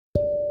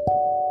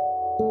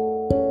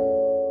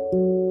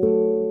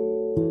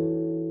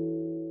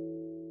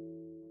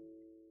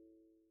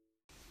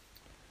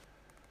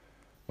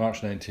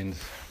March 19th,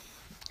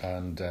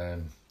 and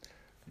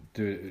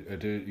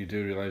you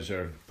do realise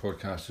our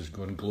podcast is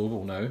going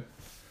global now.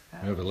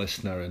 We have a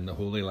listener in the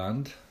Holy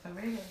Land. Oh,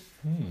 really?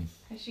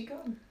 Has she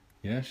gone?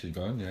 Yeah, she's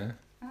gone, yeah.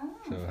 Oh.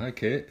 So, hi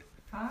Kate.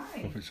 Hi.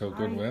 Hope it's all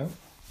going well.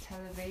 Tel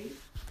Aviv. Is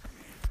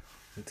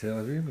it Tel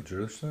Aviv or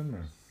Jerusalem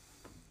or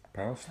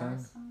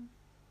Palestine?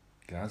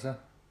 Gaza?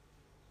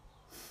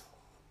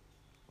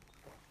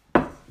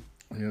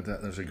 You know,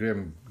 there's a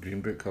Graham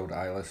Greene book called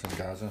Eyeless in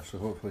Gaza, so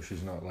hopefully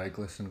she's not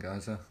legless in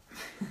Gaza.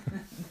 No,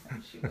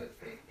 she would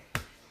be.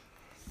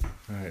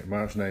 Right,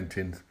 March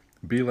 19th.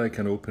 Be like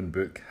an open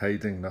book,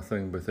 hiding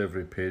nothing, with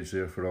every page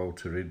there for all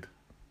to read.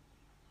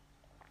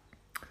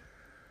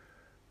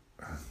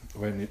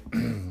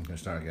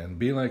 Let's start again.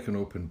 Be like an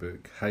open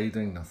book,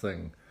 hiding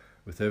nothing,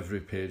 with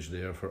every page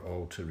there for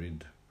all to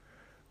read.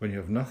 When you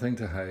have nothing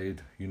to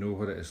hide, you know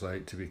what it is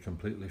like to be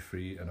completely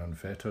free and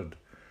unfettered.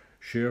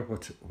 Share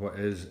what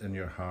is in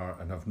your heart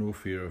and have no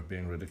fear of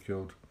being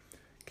ridiculed.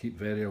 Keep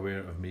very aware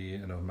of me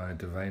and of my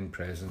divine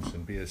presence,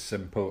 and be as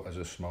simple as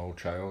a small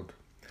child.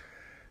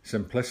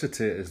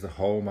 Simplicity is the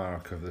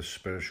hallmark of this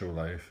spiritual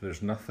life.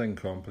 There's nothing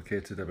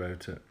complicated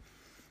about it.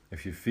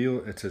 If you feel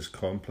it is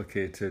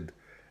complicated,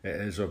 it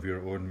is of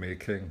your own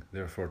making.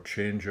 Therefore,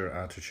 change your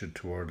attitude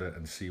toward it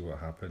and see what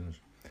happens.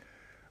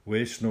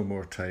 Waste no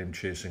more time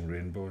chasing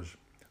rainbows.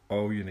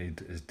 All you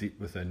need is deep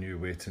within you,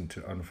 waiting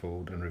to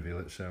unfold and reveal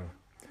itself.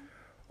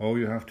 All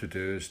you have to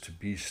do is to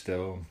be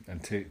still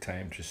and take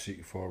time to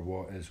seek for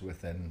what is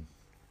within.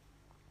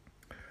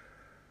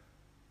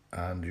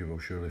 And you will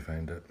surely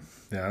find it.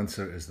 The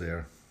answer is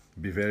there.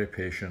 Be very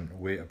patient,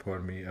 wait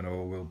upon me, and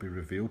all will be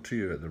revealed to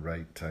you at the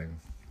right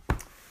time.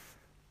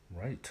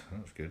 Right,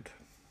 that's good.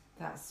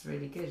 That's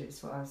really good.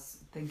 It's what I was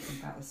thinking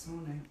about this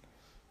morning.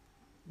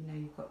 You know,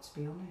 you've got to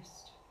be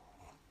honest.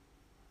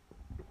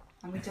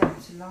 And we don't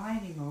have to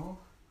lie anymore,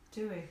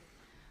 do we?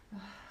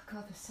 Oh,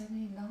 God, there's so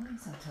many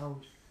lies I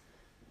told.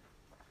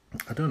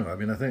 I don't know. I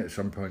mean, I think at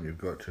some point you've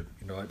got to,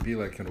 be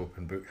like an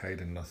open book,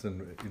 hiding nothing.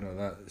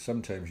 That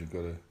sometimes you've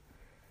got to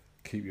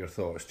keep your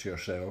thoughts to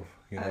yourself,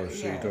 so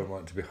you don't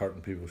want to be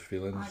hurting people's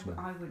feelings.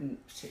 I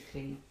wouldn't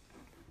particularly,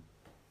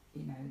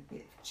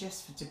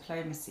 just for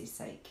diplomacy's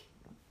sake.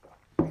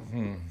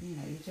 Mm-hmm.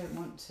 You don't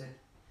want to.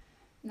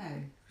 No,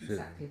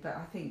 exactly. But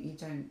I think you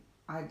don't.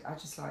 I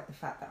just like the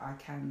fact that I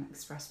can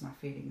express my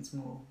feelings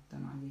more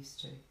than I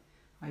used to.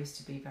 I used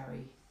to be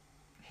very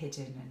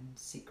hidden and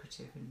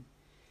secretive, and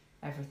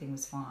everything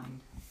was fine.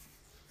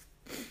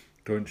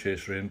 Don't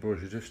chase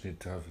rainbows. You just need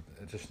to have.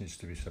 It just needs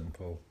to be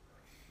simple.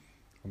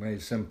 A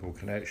nice simple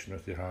connection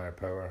with your higher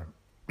power,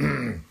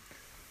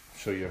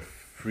 so you're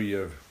free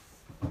of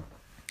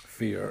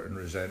fear and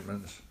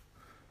resentments.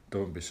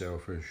 Don't be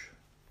selfish.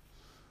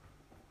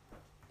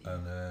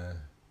 And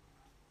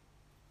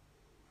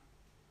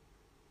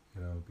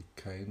be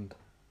kind.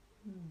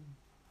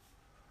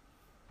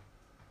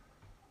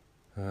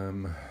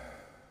 And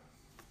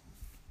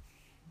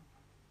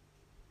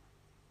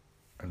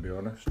be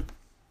honest.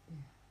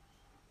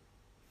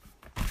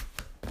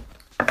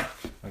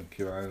 Thank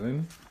you,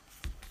 Eileen.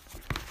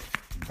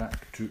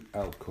 Back to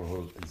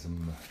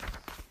alcoholism.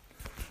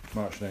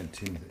 March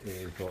 19th,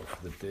 AA thought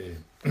for the day.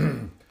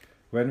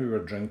 When we were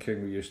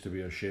drinking, we used to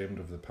be ashamed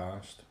of the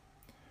past.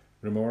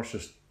 Remorse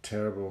is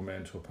terrible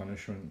mental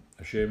punishment,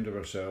 ashamed of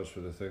ourselves for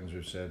the things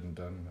we've said and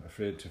done,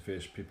 afraid to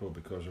face people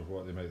because of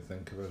what they might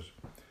think of us,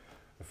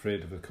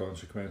 afraid of the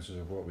consequences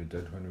of what we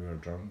did when we were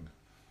drunk.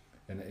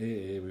 In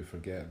AA, we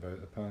forget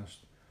about the past.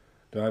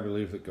 Do I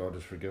believe that God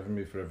has forgiven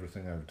me for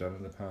everything I've done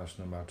in the past,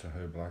 no matter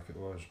how black it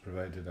was,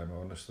 provided I'm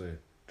honestly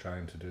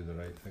trying to do the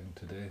right thing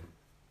today?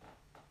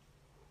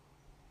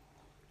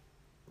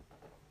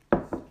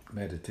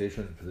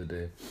 Meditation for the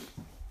day.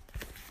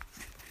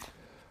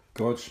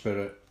 God's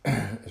Spirit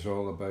is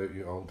all about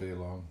you all day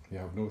long. You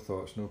have no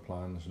thoughts, no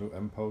plans, no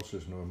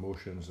impulses, no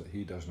emotions that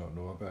He does not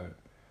know about.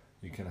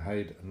 You can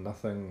hide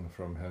nothing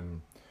from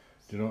Him.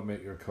 Do not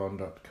make your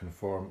conduct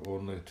conform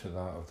only to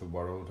that of the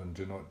world, and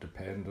do not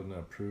depend on the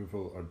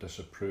approval or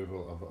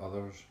disapproval of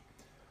others.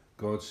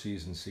 God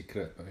sees in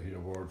secret, but He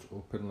rewards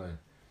openly.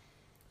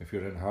 If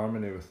you're in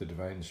harmony with the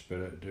Divine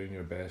Spirit, doing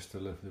your best to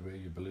live the way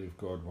you believe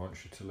God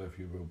wants you to live,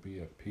 you will be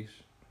at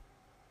peace.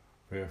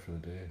 Prayer for the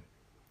day.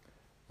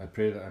 I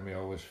pray that I may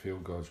always feel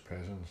God's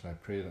presence. I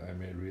pray that I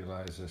may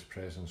realise this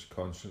presence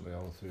constantly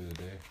all through the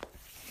day.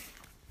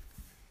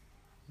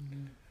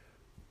 Mm-hmm.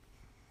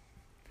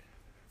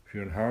 If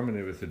you're in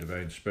harmony with the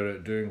Divine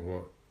Spirit,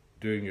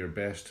 doing your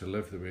best to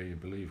live the way you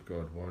believe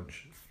God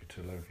wants you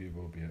to live, you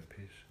will be at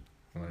peace.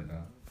 I like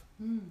that.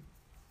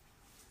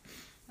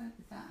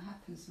 That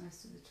happens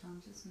most of the time,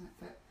 doesn't it?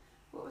 But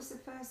what was the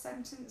first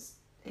sentence?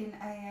 In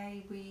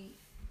AA, we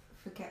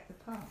forget the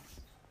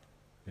past.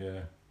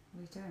 Yeah.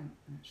 We don't,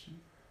 actually.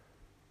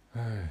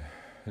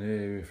 In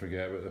AA, we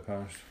forget about the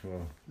past.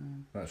 Well,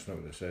 that's not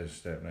what it says.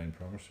 Step 9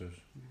 promises.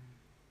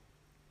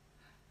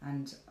 No.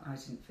 And I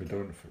didn't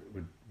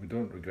forget. We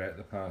don't regret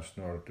the past,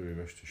 nor do we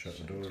wish to shut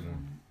the door on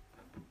them.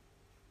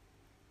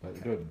 Like,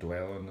 we don't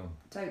dwell on them.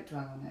 Don't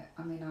dwell on it.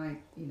 I mean,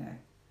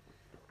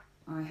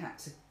 I had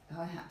to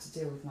I had to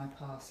deal with my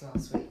past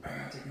last week when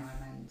I did my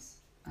amends,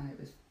 and it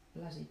was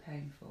bloody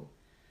painful.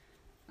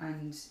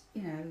 And,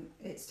 you know,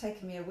 it's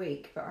taken me a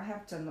week, but I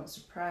have done lots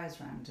of prayers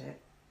around it.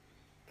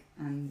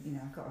 And, you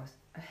know, I got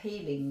a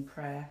healing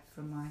prayer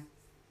from my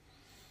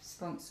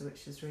sponsor,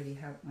 which has really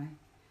helped me.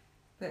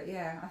 But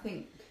yeah, I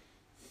think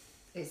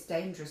it's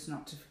dangerous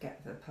not to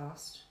forget the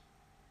past,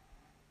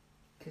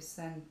 because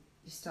then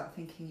you start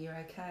thinking you're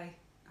okay,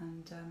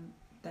 and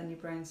then your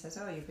brain says,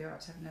 oh, you'll be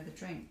alright to have another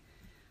drink.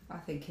 I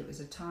think it was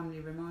a timely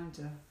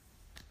reminder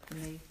for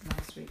me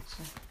last week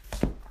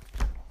to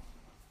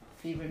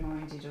be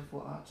reminded of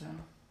what I'd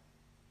done.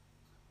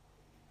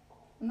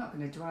 I'm not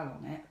going to dwell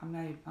on it. I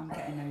know I'm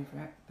getting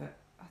over it, but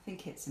I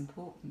think it's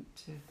important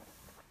to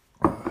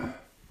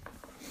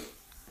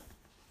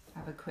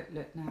have a quick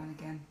look now and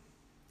again,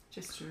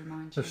 just to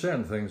remind you. There's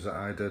certain things that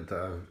I did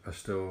that I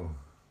still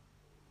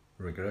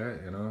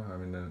regret, you know. I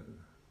mean,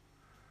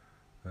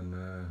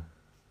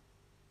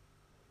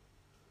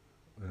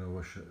 you know,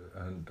 wish I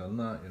hadn't done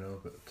that, you know.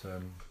 But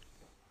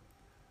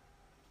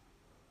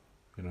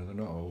you know, they're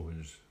not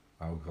always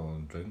alcohol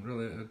and drink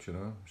related, you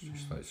know. It's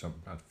just like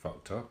something I'd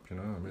fucked up, you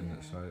know. I mean,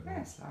 it's like,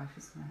 it's life,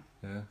 isn't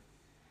it? yeah.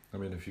 I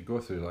mean, if you go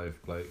through life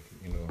like,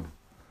 you know,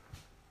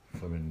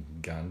 flaming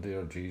Gandhi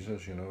or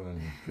Jesus, you know,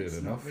 then fair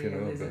enough, real, you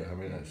know. But it? I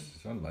mean,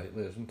 it's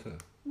unlikely, isn't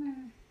it? No,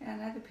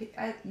 and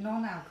other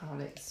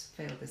non-alcoholics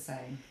feel the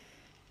same.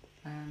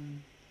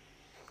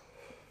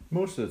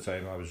 Most of the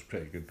time, I was a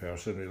pretty good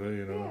person, really,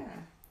 you know.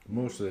 Yeah.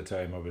 Most of the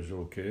time, I was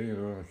okay, you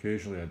know.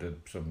 Occasionally, I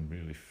did something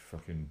really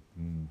fucking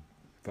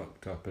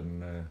fucked up,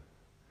 and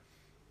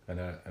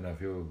I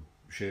feel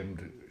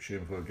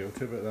shameful or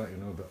guilty about that, you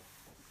know. But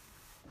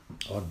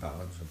on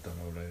balance, I've done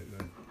all right.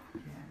 Then.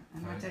 Yeah,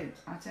 and Right.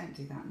 I don't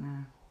do that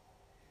now.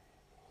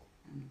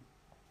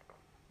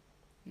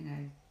 You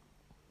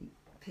know,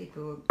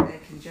 people, they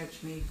can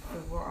judge me for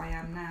what I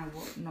am now,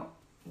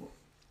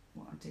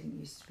 what I didn't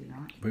used to be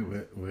like.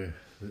 We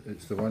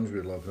it's the ones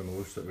we love the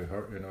most that we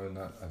hurt, you know, and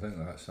that I think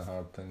that's the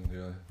hard thing,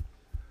 really.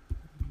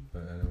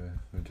 But anyway,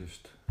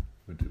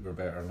 we're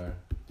better now.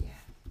 Yeah.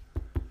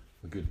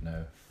 We're good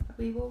now. Are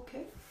we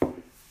walking?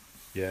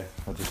 Yeah,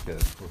 I'll just get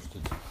it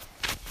posted.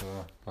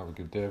 So have a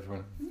good day,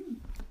 everyone.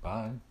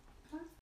 Bye.